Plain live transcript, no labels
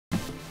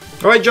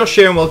Alright, Josh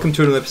here and welcome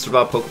to another episode of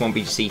our Pokemon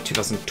VGC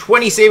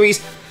 2020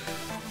 series.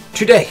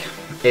 Today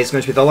is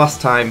going to be the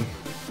last time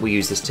we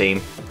use this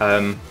team.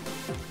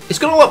 It's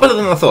gone a lot better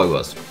than I thought it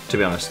was, to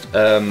be honest.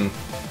 Like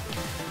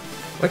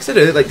I said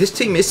earlier, this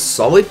team is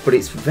solid, but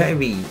it's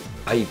very...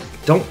 I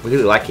don't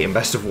really like it in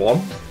best of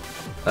one.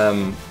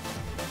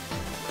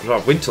 Our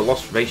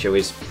win-to-loss ratio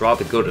is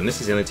rather good, and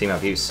this is the only team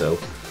I've used, so...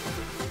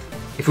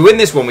 If we win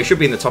this one, we should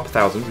be in the top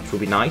 1,000, which will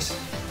be nice.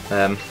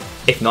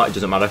 If not, it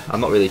doesn't matter. I'm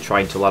not really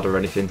trying to ladder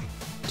anything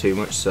too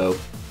much, so...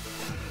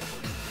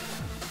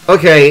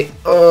 Okay,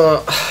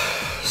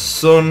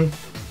 Sun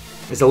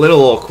is a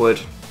little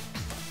awkward.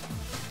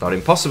 Not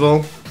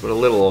impossible, but a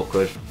little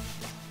awkward.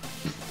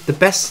 The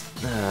best...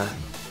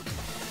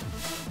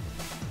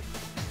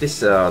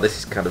 This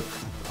is kind of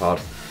hard.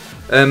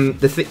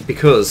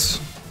 Because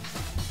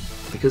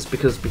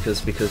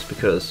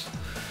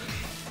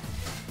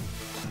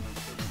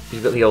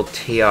you've got the old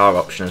TR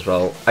option as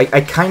well.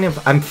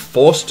 I'm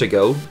forced to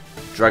go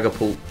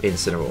Dragapult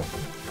Incineroar.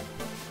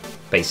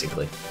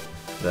 Basically.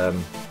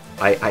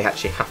 I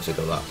actually have to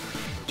go that.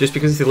 Just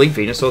because it's the Elite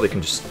Venusaur, they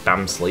can just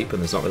spam sleep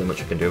and there's not really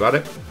much I can do about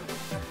it.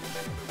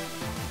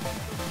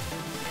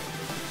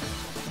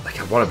 I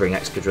want to bring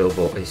Excadrill,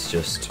 but it's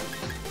just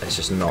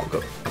not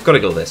good. I've got to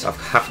go this. I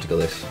have to go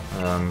this.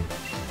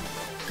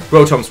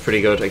 Rotom's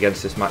pretty good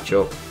against this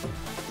matchup.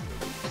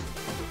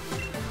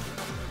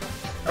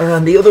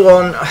 And the other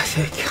one, I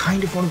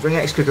kind of want to bring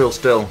Excadrill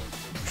still.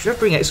 Should I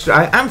bring Excadrill?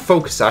 I am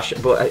Focus Sash,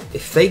 but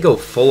if they go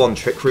full on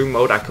Trick Room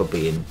mode, I could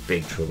be in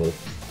big trouble.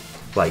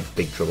 Like,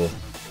 big trouble.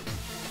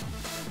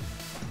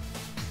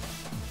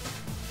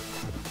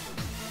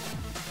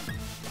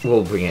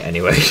 We'll bring it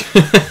anyway.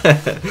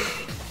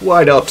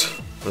 Why not?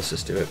 Let's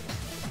just do it.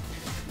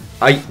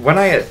 When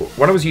I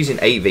was using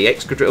AV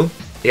Excadrill,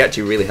 it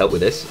actually really helped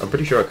with this. I'm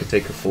pretty sure I could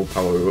take a full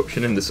power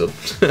eruption in the sun.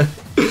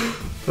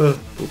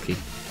 Bulky.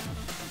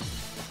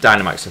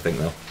 Dynamax, I think,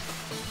 though.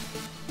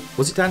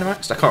 Was it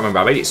Dynamax? I can't remember.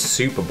 I made it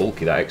super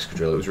bulky, that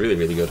Excadrill. It was really,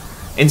 really good.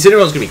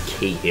 Incineroar's going to be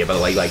key here, by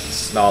the way. Like,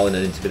 snarling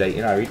and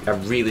intimidating. I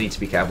really need to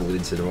be careful with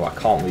Incineroar. I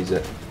can't lose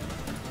it.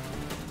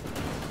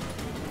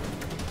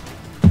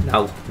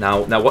 Now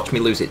watch me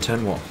lose it.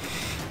 Turn 1.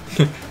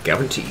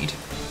 Guaranteed.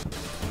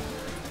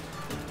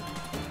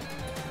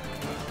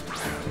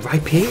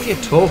 Rhyperior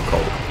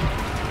Torkoal.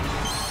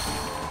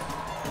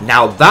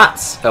 Now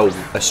that's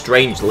a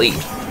strange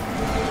lead.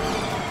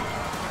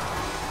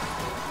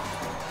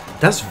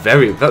 That's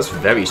very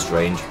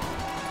strange.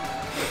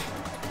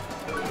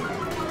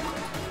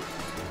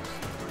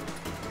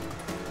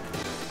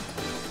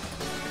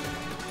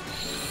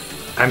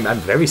 I'm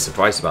very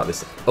surprised about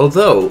this.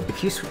 Although,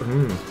 if you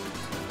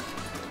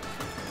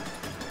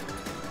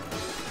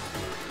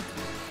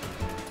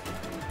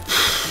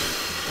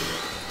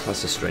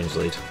that's a strange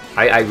lead.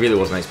 I really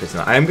wasn't expecting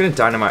that. I am going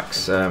to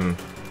Dynamax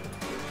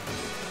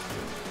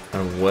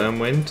and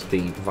Wormwind,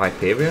 the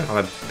Viperia.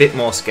 I'm a bit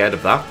more scared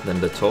of that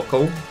than the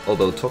Torkoal,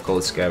 although Torkoal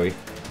is scary.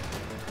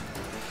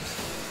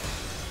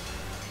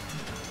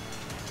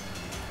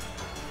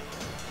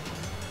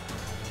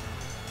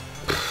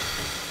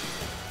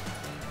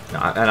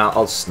 And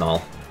I'll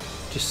Snarl,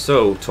 just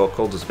so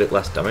Torkoal does a bit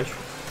less damage.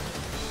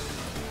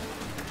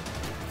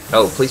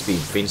 Oh, please be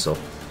Venusaur.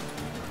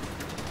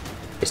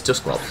 It's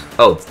Dusclops.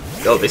 Oh,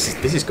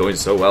 this is going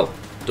so well.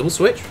 Double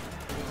switch.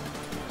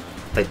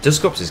 Like,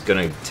 Dusclops is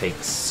going to take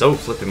so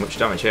flipping much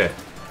damage here.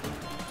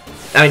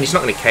 I mean, it's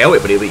not going to KO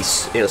it, but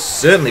it'll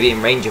certainly be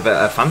in range of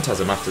a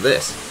Phantasm after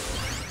this.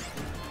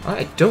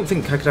 I don't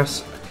think I could have...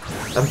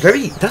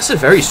 That's a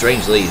very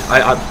strange lead.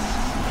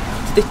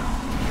 Did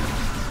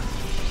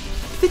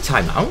they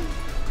time out?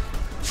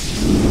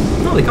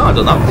 No, they can't have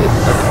done that.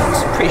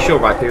 I'm pretty sure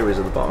Rhyperior is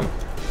at the bottom.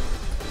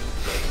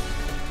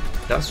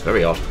 That's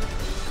very odd.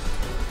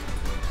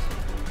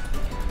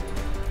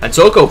 And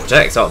Torkoal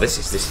protects. Oh, this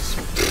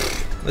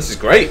is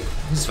great.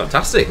 This is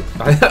fantastic.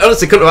 I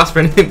honestly couldn't have asked for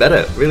anything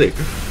better. Really,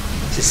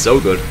 this is so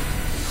good.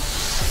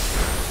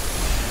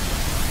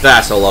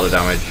 That's a lot of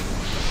damage.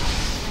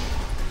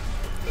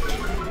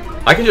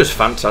 I can just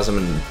Phantasm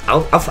and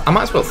I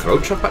might as well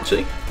Throat Chop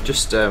actually.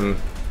 Just or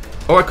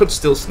I could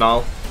still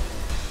Snarl.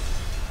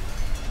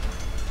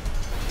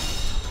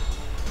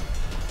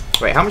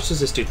 Wait, how much does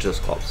this do to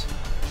Dusclops?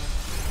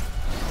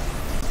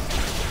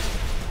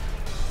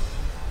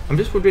 I'm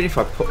just wondering if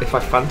I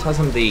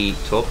Phantasm the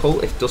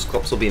Torkoal, if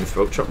Dusclops will be in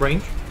Throat Chop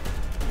range.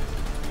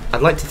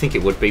 I'd like to think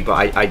it would be,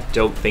 but I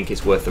don't think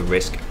it's worth the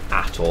risk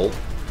at all.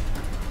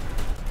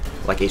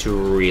 Like, it's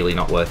really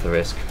not worth the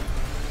risk.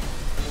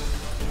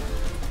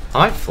 I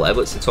might Flare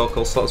Blitz the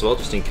Torkoal slot as well,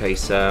 just in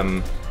case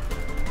Venusaur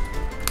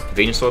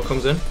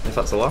comes in, if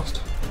that's the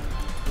last.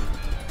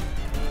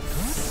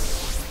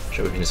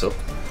 Show me Venusaur.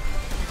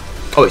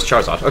 Oh, it's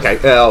Charizard. Okay,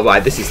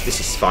 right. This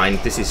is fine.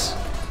 This is.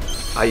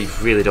 I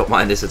really don't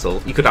mind this at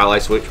all. You could ally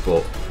switch,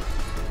 but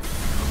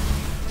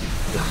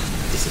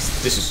this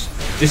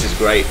is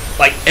great.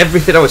 Like,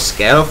 everything I was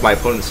scared of, my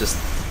opponent's just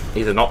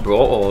either not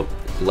brought or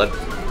led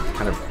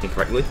kind of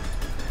incorrectly.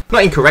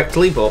 Not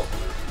incorrectly, but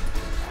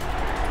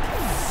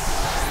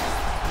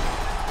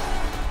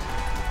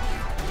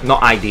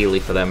Not ideally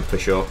for them, for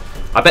sure.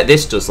 I bet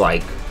this does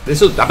like...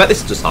 I bet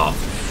this does half.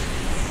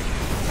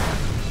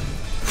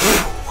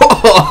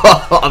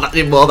 That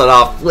did more than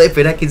half.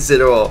 Flipping heck,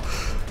 Incineroar.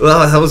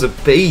 Oh, that was a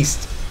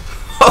beast.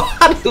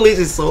 And he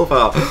loses so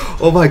far.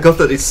 Oh my god,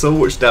 that did so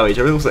much damage.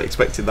 I really wasn't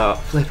expecting that.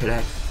 Flipping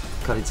heck.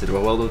 God,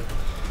 Incineroar, well done.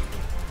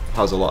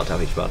 That was a lot of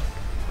damage, man.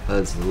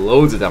 That's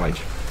loads of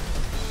damage.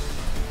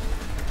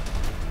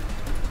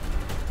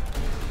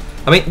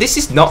 I mean, this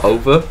is not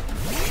over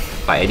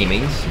by any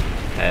means.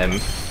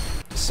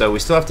 So we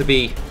still have to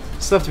be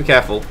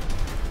careful.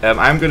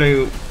 I'm going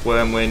to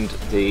Wormwind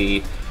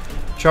the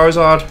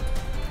Charizard,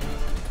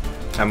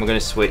 and we're going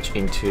to switch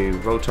into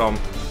Rotom.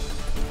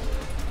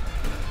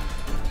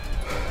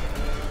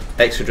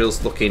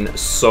 Excadrill's looking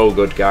so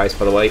good, guys,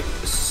 by the way.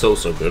 So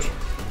good.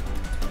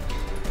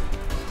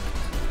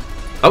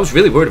 I was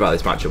really worried about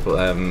this matchup, but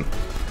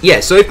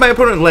yeah, so if my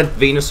opponent led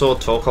Venusaur,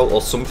 Torkoal,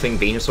 or something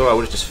Venusaur, I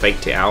would have just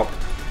faked it out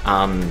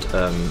and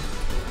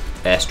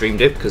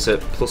airstreamed it, because at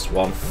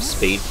 +1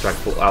 speed,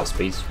 Dragapult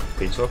outspeeds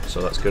Venusaur,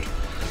 so that's good.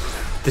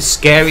 The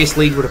scariest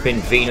lead would have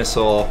been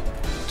Venusaur,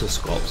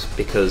 Dusclops,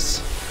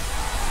 because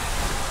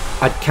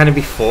I'd kind of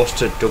be forced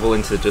to double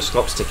into the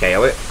Dusclops to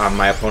KO it, and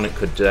my opponent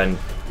could then...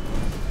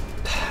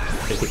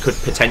 he could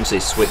potentially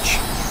switch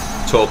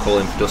Torkoal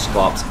in for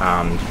Dusclops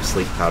and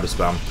Sleep Powder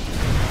Spam.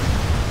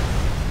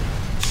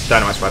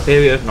 Dynamite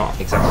Viperia, not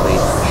exactly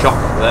shock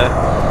there.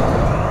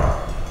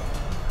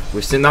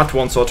 We've seen that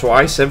once or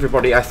twice,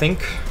 everybody, I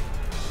think.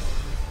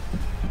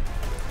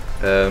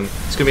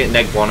 It's going to be at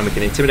 -1 and we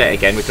can Intimidate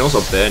again. We can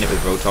also burn it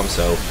with Rotom,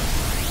 so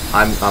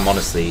I'm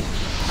honestly,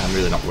 I'm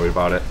really not worried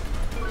about it.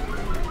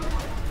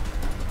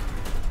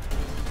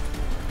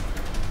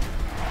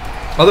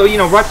 Although, you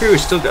know, Viperia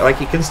is still, like,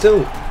 you can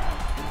still...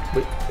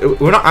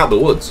 We're not out of the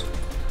woods.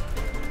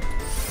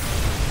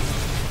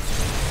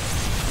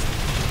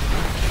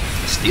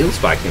 Steel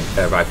Spike in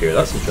Viperia,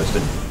 that's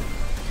interesting.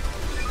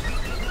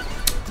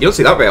 You don't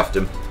see that very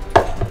often.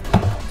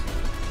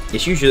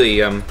 It's usually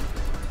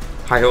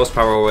high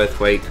horsepower,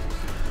 earthquake,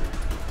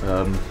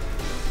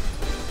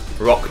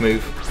 rock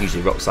move,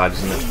 usually rock side,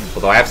 isn't it?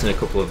 Although I have seen a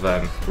couple of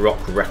rock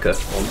wrecker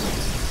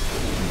ones.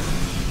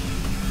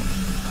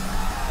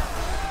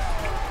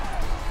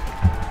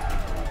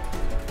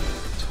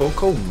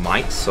 Torkoal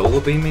might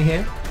Solar Beam me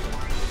here.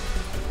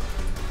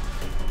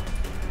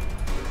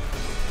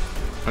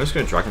 I'm just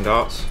going to Dragon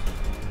Darts.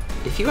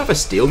 If you have a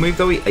Steel move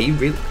though, are you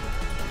really...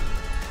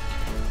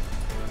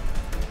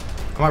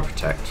 I might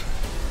Protect.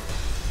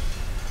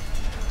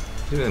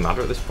 Does it really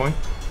matter at this point?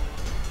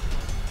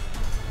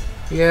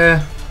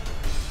 Yeah.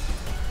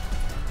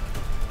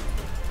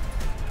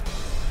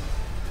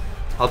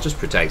 I'll just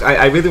Protect.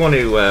 I really want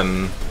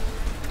to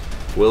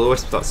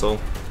Will-O-Wisp, that's all.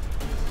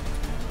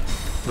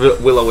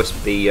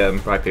 Will-O-Wisp the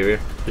Viperia,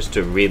 just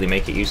to really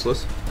make it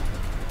useless.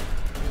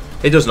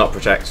 It does not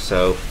Protect,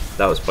 so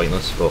that was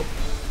pointless, but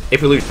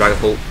if we lose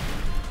Dragapult,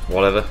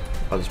 whatever,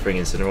 I'll just bring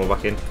Incineroar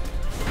back in.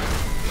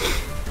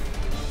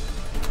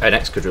 And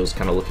Excadrill's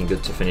kind of looking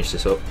good to finish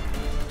this up.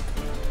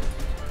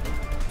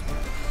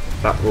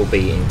 That will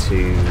be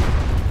into...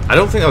 I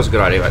don't think that was a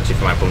good idea actually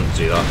for my opponent to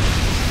do that.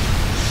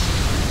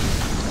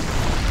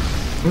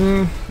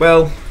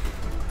 Well,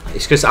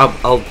 it's because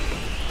I'll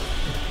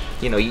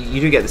you know, you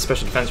do get the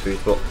special defense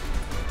boost, but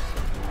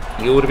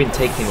you would have been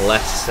taking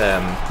less...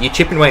 you're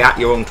chipping away at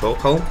your own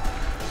Torkoal,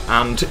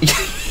 and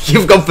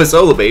you've gone for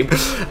Solar Beam,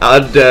 and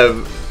I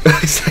can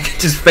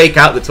just fake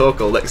out the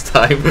Torkoal next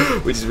time,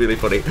 which is really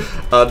funny.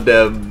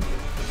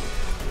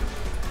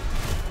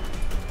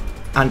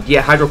 And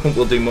yeah, Hydro Pump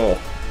will do more.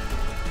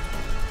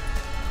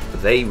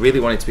 But they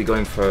really wanted to be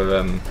going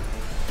for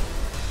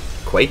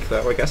Quake,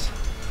 though, I guess.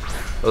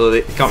 Although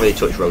they can't really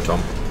touch Rotom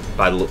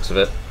by the looks of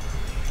it.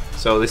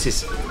 So this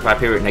is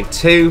Viperia at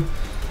 -2.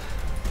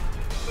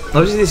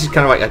 Obviously, this is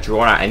kind of like a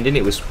drawn-out ending.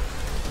 It was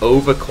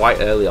over quite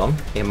early on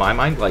in my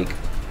mind. Like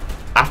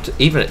after,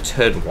 even at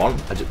turn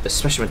 1,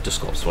 especially when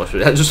Dusclops, I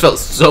just felt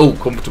so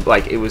comfortable.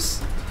 Like it was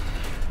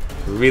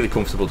really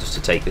comfortable just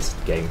to take this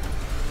game.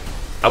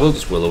 I will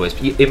just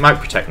Will-O-Wisp. It might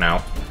Protect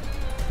now.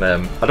 I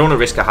don't want to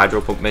risk a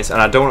Hydro Pump miss,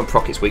 and I don't want to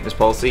proc its weakness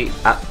policy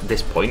at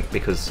this point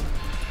because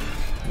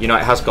you know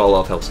it has got a lot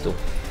of health still.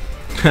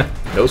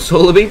 No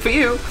Solar Beam for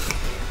you.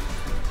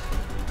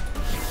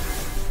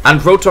 And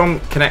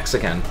Rotom connects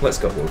again. Let's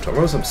go, Rotom.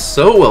 Rotom's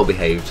so well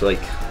behaved. Like,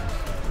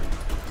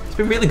 it's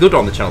been really good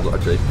on the channel,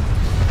 actually.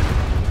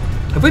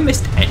 Have we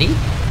missed any?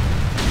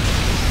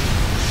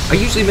 I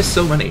usually miss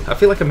so many. I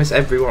feel like I miss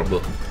every one,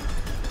 but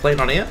playing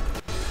on here,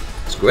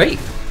 it's great.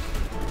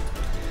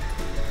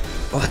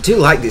 Oh, I do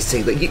like this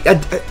thing. Like,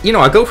 you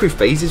know, I go through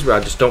phases where I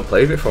just don't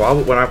play with it for a while,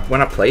 but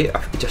when I play it,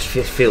 it just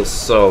feels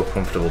so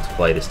comfortable to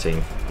play this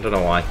team. I don't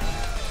know why.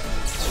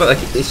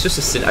 It's just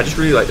I just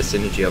really like the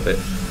synergy of it.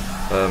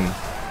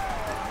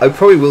 I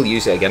probably will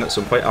use it again at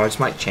some point. I just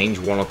might change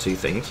 1 or 2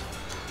 things.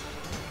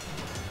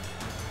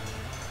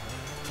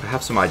 I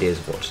have some ideas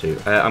of what to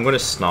do. I'm going to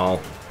Snarl.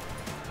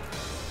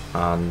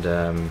 And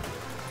I'm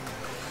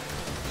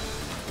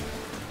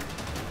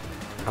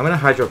going to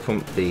Hydro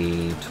Pump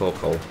the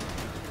Torkoal.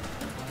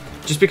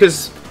 Just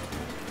because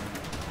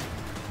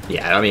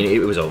Yeah, I mean, it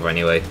was over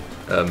anyway.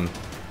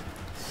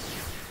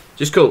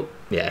 Just cool.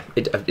 Yeah,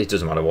 it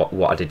doesn't matter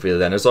what I did really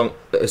then. As soon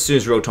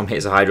as Rotom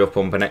hits a Hydro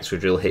Pump, an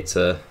Excadrill hits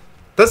a...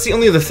 That's the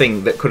only other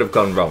thing that could have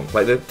gone wrong.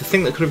 Like, the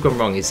thing that could have gone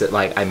wrong is that,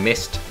 like, I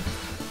missed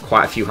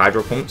quite a few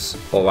Hydro Pumps,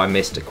 or I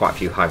missed quite a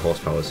few high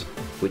horsepowers,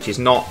 which is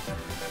not...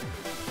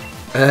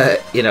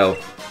 you know,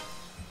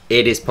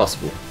 it is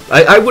possible.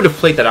 I would have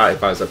played that out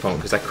if I was the opponent,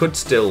 because I could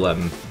still...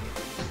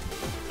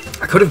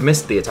 I could have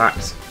missed the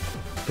attacks,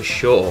 for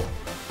sure.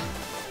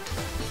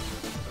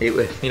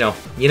 It, you know,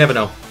 you never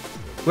know.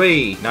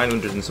 Wait,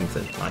 900 and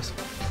something. Nice.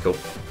 Cool.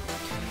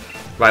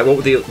 Right, what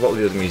were the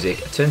other music?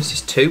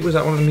 Eternatus 2, was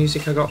that one of the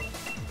music I got?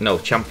 No,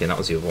 Champion, that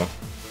was the other one.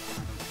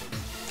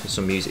 There's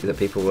some music that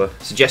people were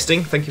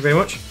suggesting. Thank you very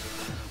much.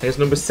 Here's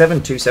number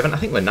 727. I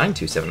think we're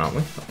 927, aren't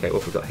we? Okay,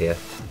 what have we got here?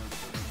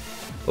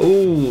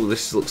 Oh,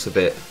 this looks a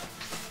bit...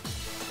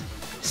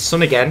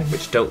 Sun again,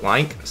 which I don't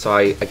like. So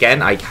I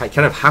kind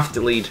of have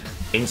to lead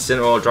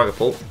Incineroar or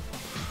Dragapult.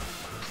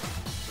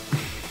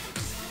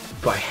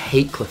 But I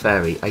hate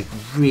Clefairy. I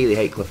really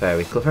hate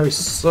Clefairy. Clefairy's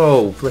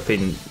so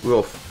flipping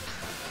rough.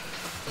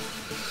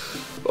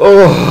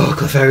 Oh,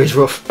 Clefairy's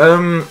rough.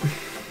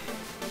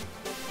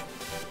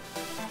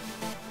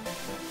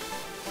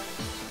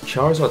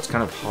 Charizard's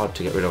kind of hard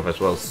to get rid of as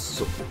well.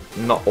 So,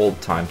 not all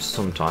the time,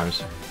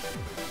 sometimes.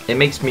 It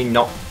makes me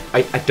not...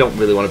 I don't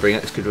really want to bring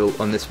Excadrill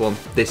on this one.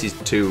 This is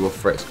too rough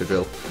for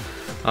Excadrill.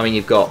 I mean,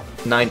 you've got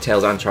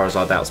Ninetales and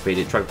Charizard that outspeed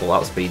it.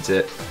 Dragapult outspeeds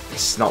it.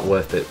 It's not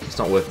worth it. It's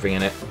not worth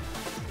bringing it.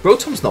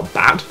 Rotom's not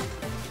bad.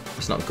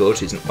 It's not good.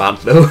 It's not bad,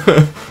 though.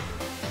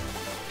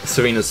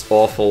 Serena's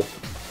awful.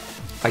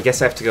 I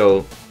guess I have to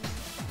go...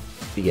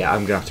 Yeah, I'm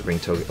going to have to bring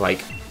Togepi.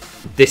 Like,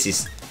 this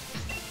is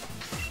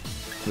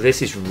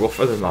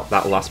rougher than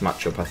that last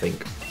matchup, I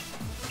think.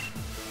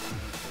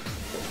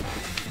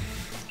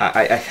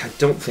 I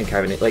don't think I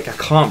have any... Like, I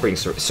can't bring...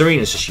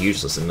 Serena's just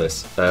useless in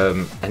this.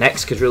 An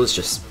Excadrill is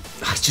just...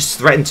 It's just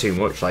threatened too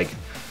much. Like,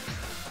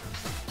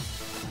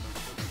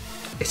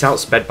 it's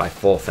outsped by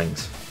 4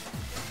 things.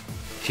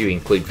 If you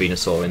include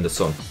Venusaur in the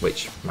sun,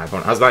 which my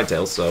opponent has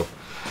Ninetales, so...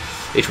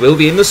 It will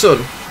be in the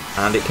sun,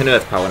 and it can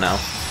Earth Power now.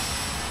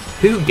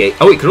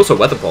 Oh, it could also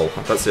Weather Ball.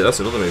 That's it. That's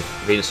another move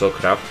Venusaur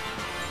could have.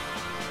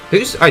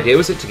 Whose idea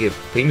was it to give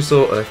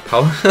Venusaur Earth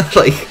Power?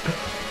 Like,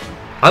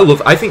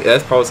 I think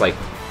Earth Power is like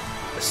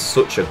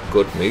such a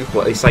good move,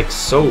 but it's like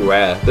so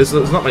rare. There's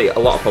not a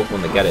lot of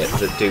Pokemon that get it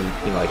that do, you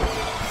know, like.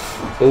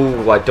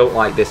 Oh, I don't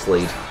like this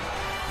lead.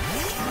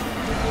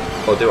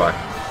 Or do I?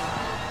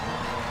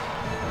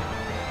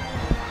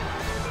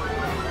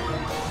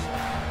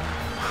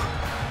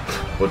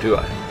 Or do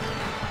I?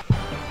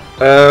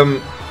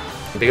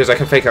 Because I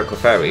can fake out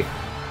Clefairy.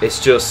 It's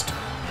just...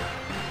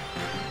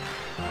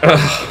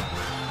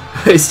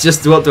 it's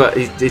just, what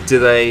do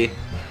they...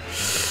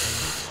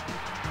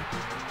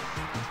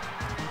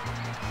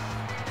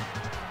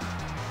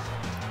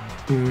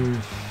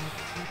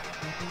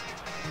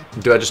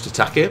 Do I just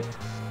attack it?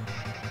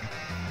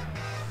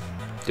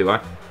 Do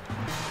I?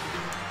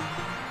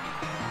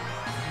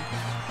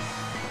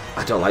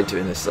 I don't like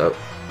doing this though.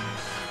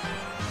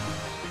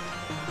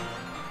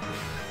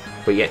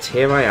 But yet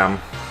here I am.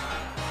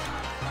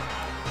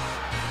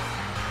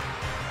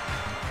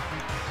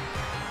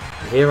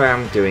 Here I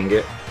am doing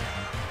it.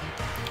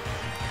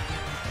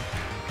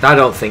 I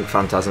don't think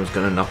Phantasm's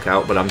going to knock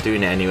out, but I'm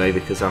doing it anyway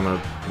because I'm a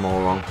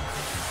moron.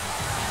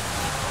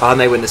 And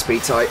they win the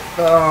speed type.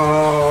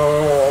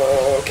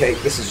 Oh, okay,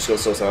 this is just going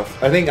so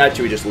south. I think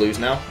actually we just lose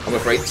now, I'm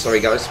afraid. Sorry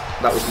guys,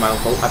 that was my own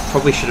fault. I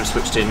probably should have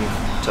switched in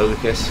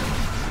Togekiss.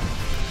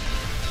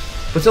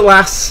 But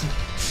alas,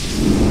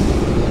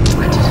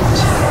 I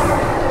didn't.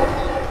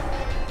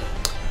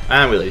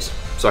 And we lose.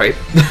 Sorry.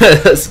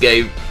 That's the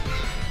game.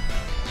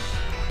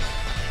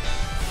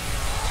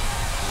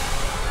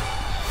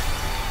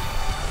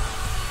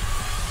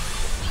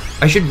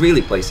 I should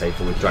really play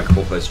safer with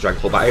Dragapult versus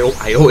Dragapult, but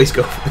I always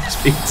go for the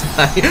speed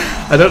type.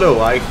 I don't know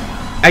why.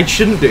 I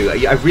shouldn't do.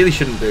 I really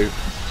shouldn't do.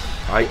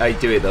 I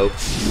do it though.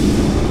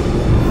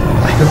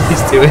 I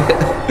always do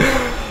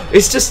it.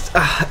 It's just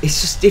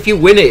if you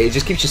win it, it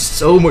just gives you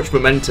so much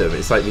momentum.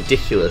 It's like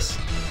ridiculous.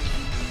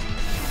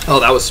 Oh,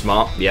 that was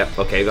smart. Yep.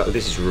 Okay,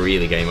 this is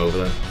really game over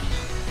then.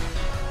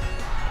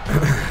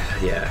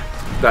 Yeah,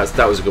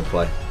 that was a good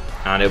play,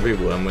 and it'll be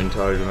Wormwind,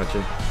 I would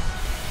imagine.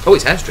 Oh,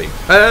 it's Airstream.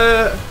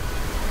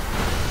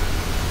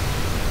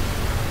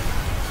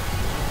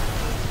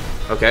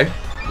 Okay.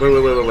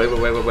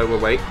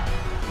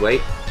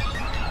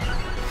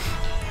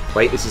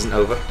 Wait, this isn't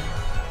over.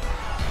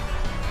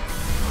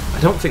 I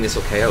don't think this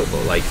will KO,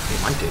 but like,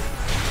 it might do.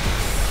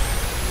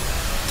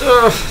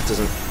 Ugh, it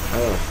doesn't.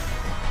 Ugh.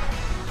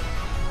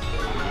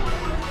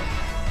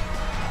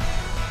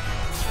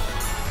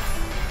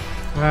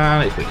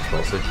 Ah, it's weak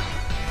explosive.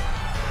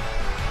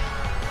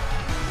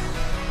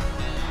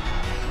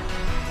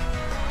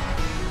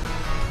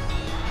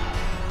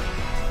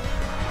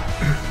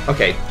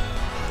 Okay.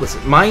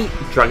 Listen, my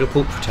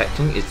Dragapult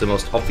protecting is the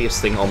most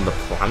obvious thing on the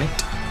planet.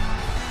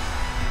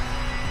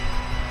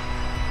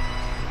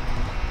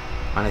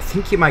 And I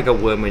think you might go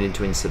Wormwind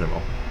into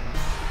Incineroar.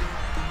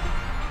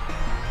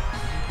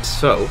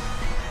 So,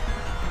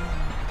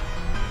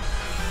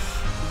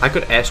 I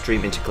could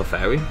Airstream into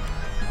Clefairy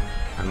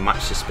and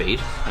match the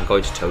speed and go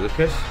into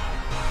Togekiss.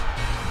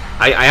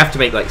 I have to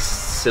make like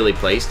silly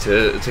plays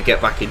to get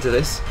back into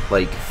this.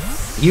 Like,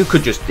 you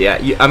could just,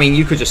 I mean,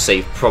 you could just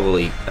save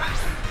probably.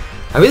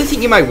 I really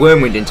think you might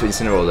Wormwind into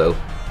Incineroar though.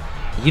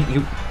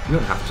 You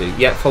don't have to.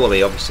 Yeah, follow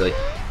me, obviously.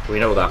 We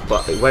know that.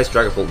 But where's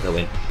Dragapult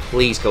going?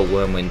 Please go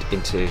Wormwind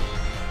into.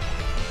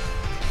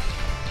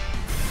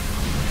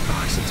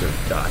 Oh, I sent to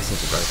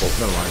Dragapult.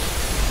 Never mind.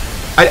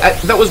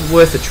 That was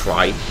worth a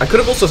try. I could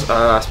have also.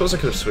 I suppose I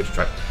could have switched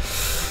track.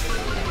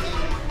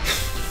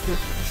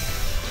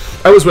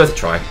 It was worth a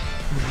try.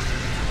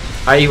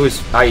 I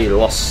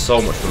lost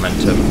so much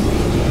momentum in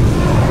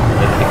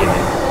the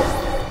beginning.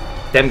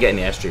 Them getting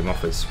the Airstream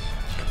off is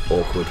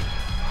awkward.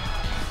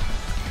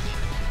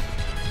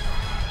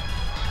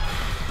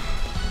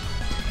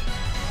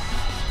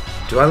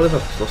 Do I live a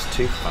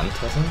 +2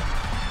 Phantasm?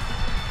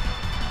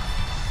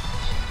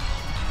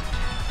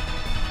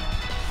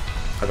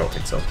 I don't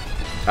think so.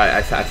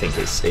 I think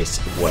it's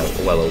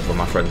well over,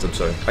 my friends. I'm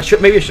sorry.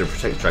 Maybe I should have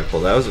protected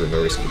Dragapult. That was a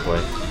very risky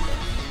play.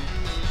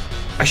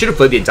 I should have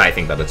played the entire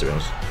thing better, to be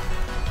honest.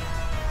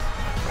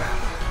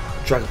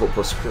 Dragapult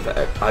plus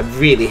Clefairy. I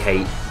really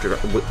hate.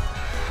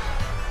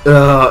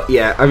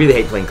 Yeah, I really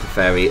hate playing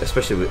Clefairy,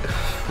 especially with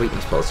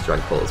weakness plus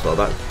Dragapult as well.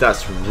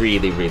 That's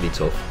really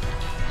tough.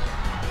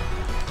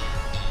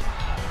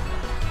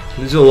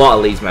 There's a lot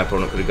of leads my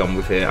opponent could have gone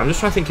with here. I'm just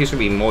trying to think who's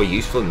going to be more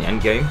useful in the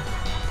end game.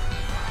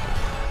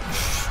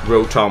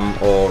 Rotom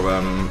or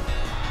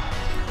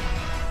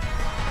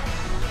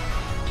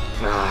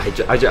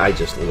I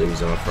just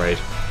lose, I'm afraid.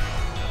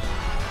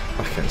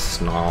 I can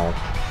Snarl.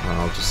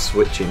 I'll just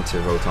switch into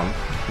Rotom.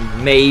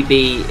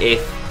 Maybe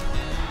if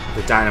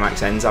the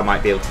Dynamax ends, I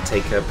might be able to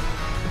take a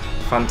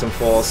Phantom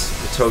Force,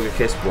 the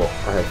Togekiss, but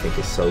I think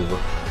it's over.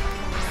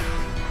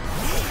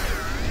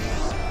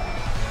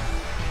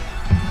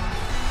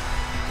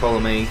 Follow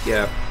me,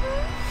 yeah.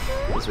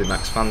 As we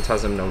max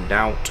Phantasm, no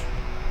doubt.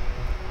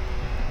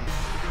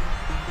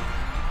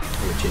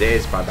 Which it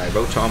is. Bye bye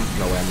Rotom.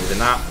 No way I'm moving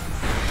that.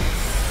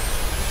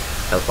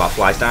 Health bar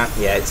flies down.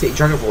 Yeah,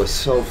 Dragapult is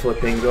so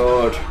flipping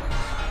good.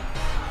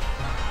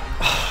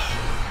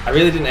 I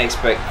really didn't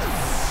expect.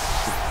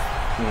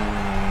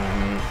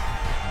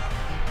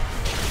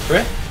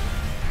 Right?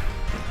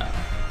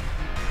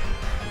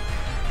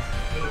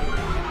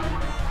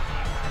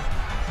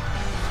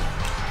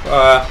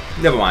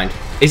 Never mind.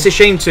 It's a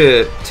shame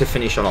to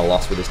finish on a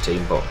loss with this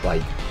team, but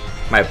like,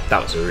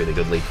 that was a really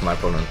good lead for my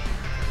opponent.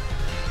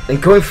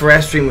 And going for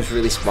Airstream was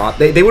really smart.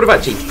 They would have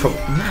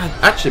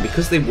actually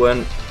because they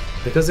were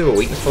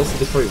weakness pulses,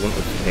 they probably wouldn't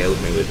have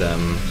hailed me with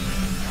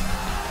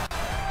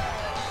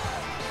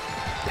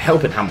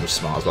Helping Hand was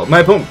smart as well. My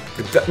opponent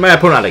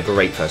had a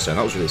great first turn.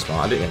 That was really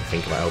smart. I didn't even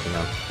think about Helping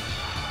Hand.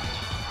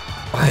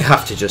 I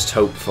have to just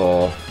hope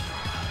for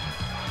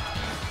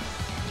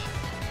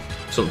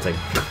something.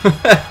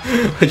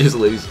 I just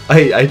lose.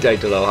 I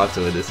don't know how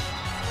to win this.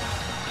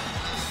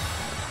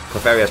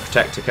 Clefairy has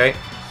Protect, okay.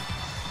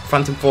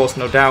 Phantom Force,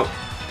 no doubt.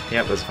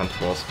 Yeah, there's a Phantom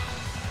Force.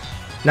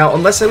 Now,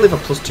 unless I live a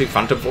 +2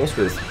 Phantom Force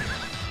with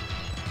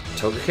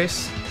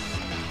Togekiss,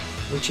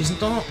 which is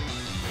not...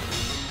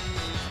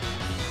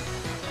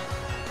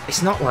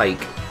 It's not like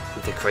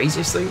the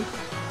craziest thing.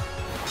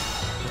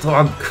 Although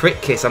I'm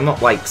Crit Kiss, I'm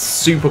not like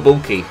super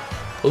bulky.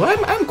 Although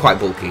I'm quite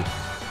bulky.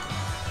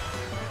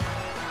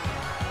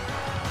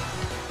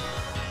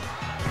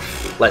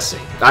 Let's see.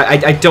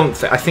 I don't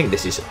think. I think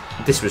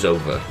this was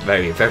over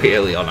very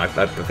early on. I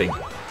think.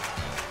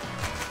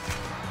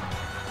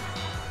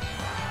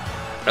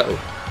 Uh oh,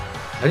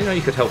 I didn't know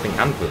you could Helping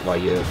Hand with while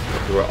you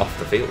were off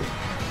the field.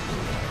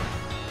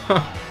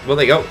 Huh. Well,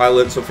 there you go. I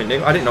learned something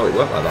new. I didn't know it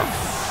worked like that.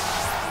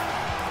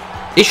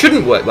 It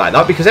shouldn't work like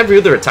that because every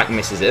other attack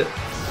misses it.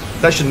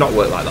 That should not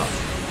work like that.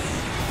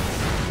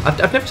 I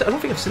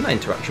don't think I've seen that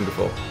interaction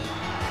before.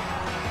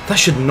 That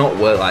should not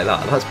work like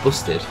that. That's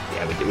busted.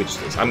 Yeah, we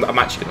just. I'm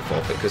actually gonna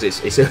forfeit because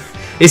it's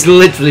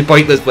literally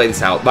pointless playing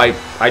this out. I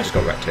just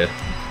got wrecked here,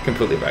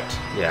 completely wrecked.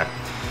 Yeah,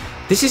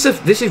 this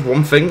is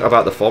one thing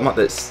about the format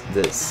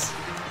that's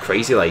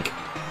crazy. Like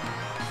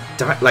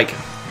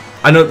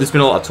I know there's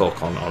been a lot of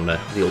talk on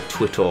the old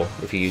Twitter,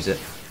 if you use it,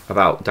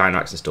 about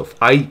Dynamax and stuff.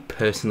 I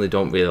personally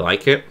don't really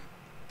like it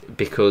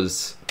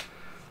because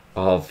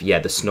of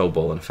the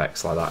snowballing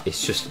effects like that.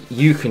 It's just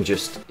you can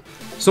just.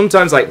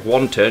 Sometimes, like,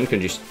 one turn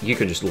you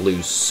can just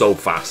lose so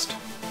fast,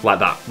 like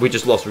that. We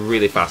just lost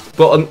really fast.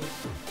 But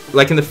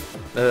like in the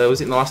was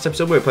it in the last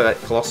episode where we played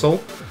like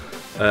Colossal,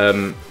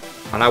 and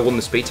I won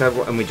the speed type,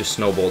 and we just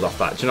snowballed off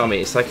that. Do you know what I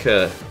mean? It's like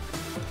a.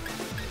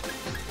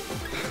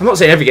 I'm not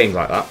saying every game's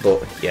like that,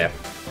 but yeah,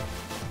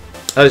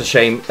 that was a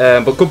shame.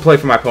 But good play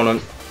from my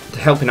opponent. The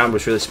Helping Hand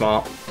was really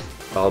smart.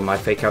 Well, my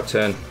fake out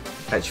turn.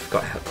 I actually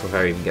forgot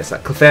Clefairy even gets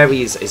that.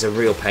 Clefairy is a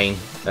real pain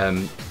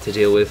to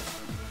deal with.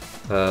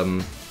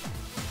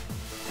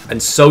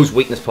 And so's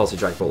weakness pulse to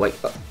Dragapult. Like,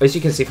 as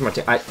you can see from my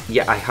team, I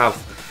have.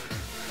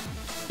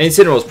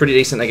 Incineroar's pretty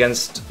decent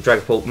against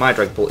Dragapult. My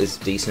Dragapult is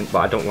decent, but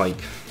I don't like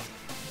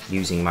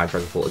using my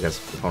Dragapult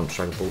against opponent's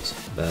Dragapults.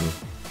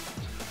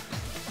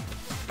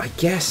 I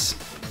guess,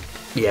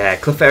 yeah,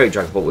 Clefairy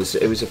Dragapult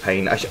was a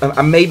pain.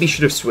 I maybe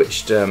should have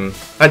switched.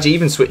 Actually,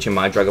 even switching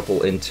my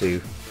Dragapult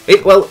into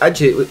it. Well,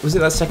 actually, was it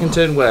that second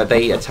turn where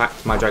they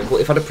attacked my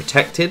Dragapult? If I'd have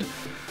protected,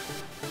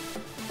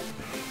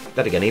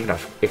 then again, even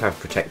if I've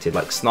protected,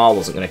 like Snarl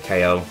wasn't going to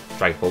KO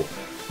Dragapult.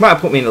 Might have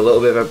put me in a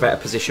little bit of a better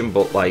position,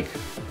 but like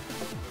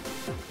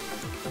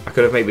I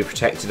could have maybe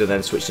protected and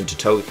then switched into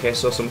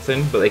Togekiss or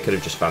something, but they could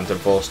have just Phantom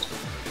Forced.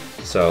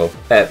 So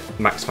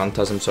Max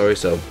Phantasm, sorry.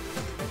 So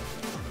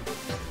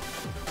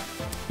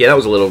yeah, that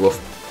was a little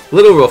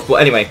rough,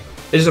 but anyway,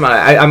 it doesn't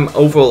matter. I'm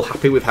overall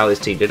happy with how this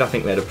team did. I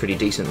think we had a pretty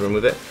decent run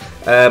with it.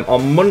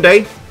 On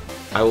Monday,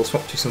 I will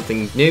swap to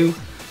something new.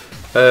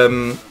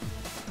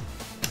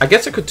 I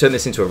guess I could turn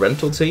this into a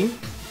rental team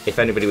if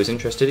anybody was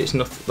interested. It's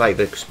not like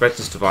the spreads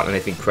and stuff aren't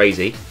anything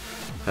crazy,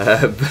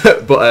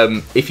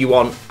 but if you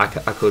want, I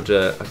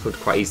could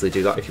quite easily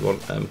do that if you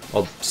want.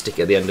 I'll stick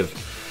it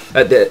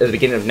at the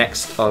beginning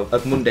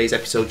of Monday's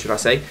episode, should I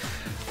say?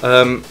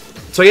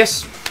 So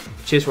yes,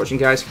 cheers for watching,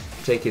 guys.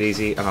 Take it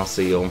easy, and I'll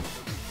see you all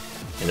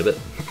in a bit.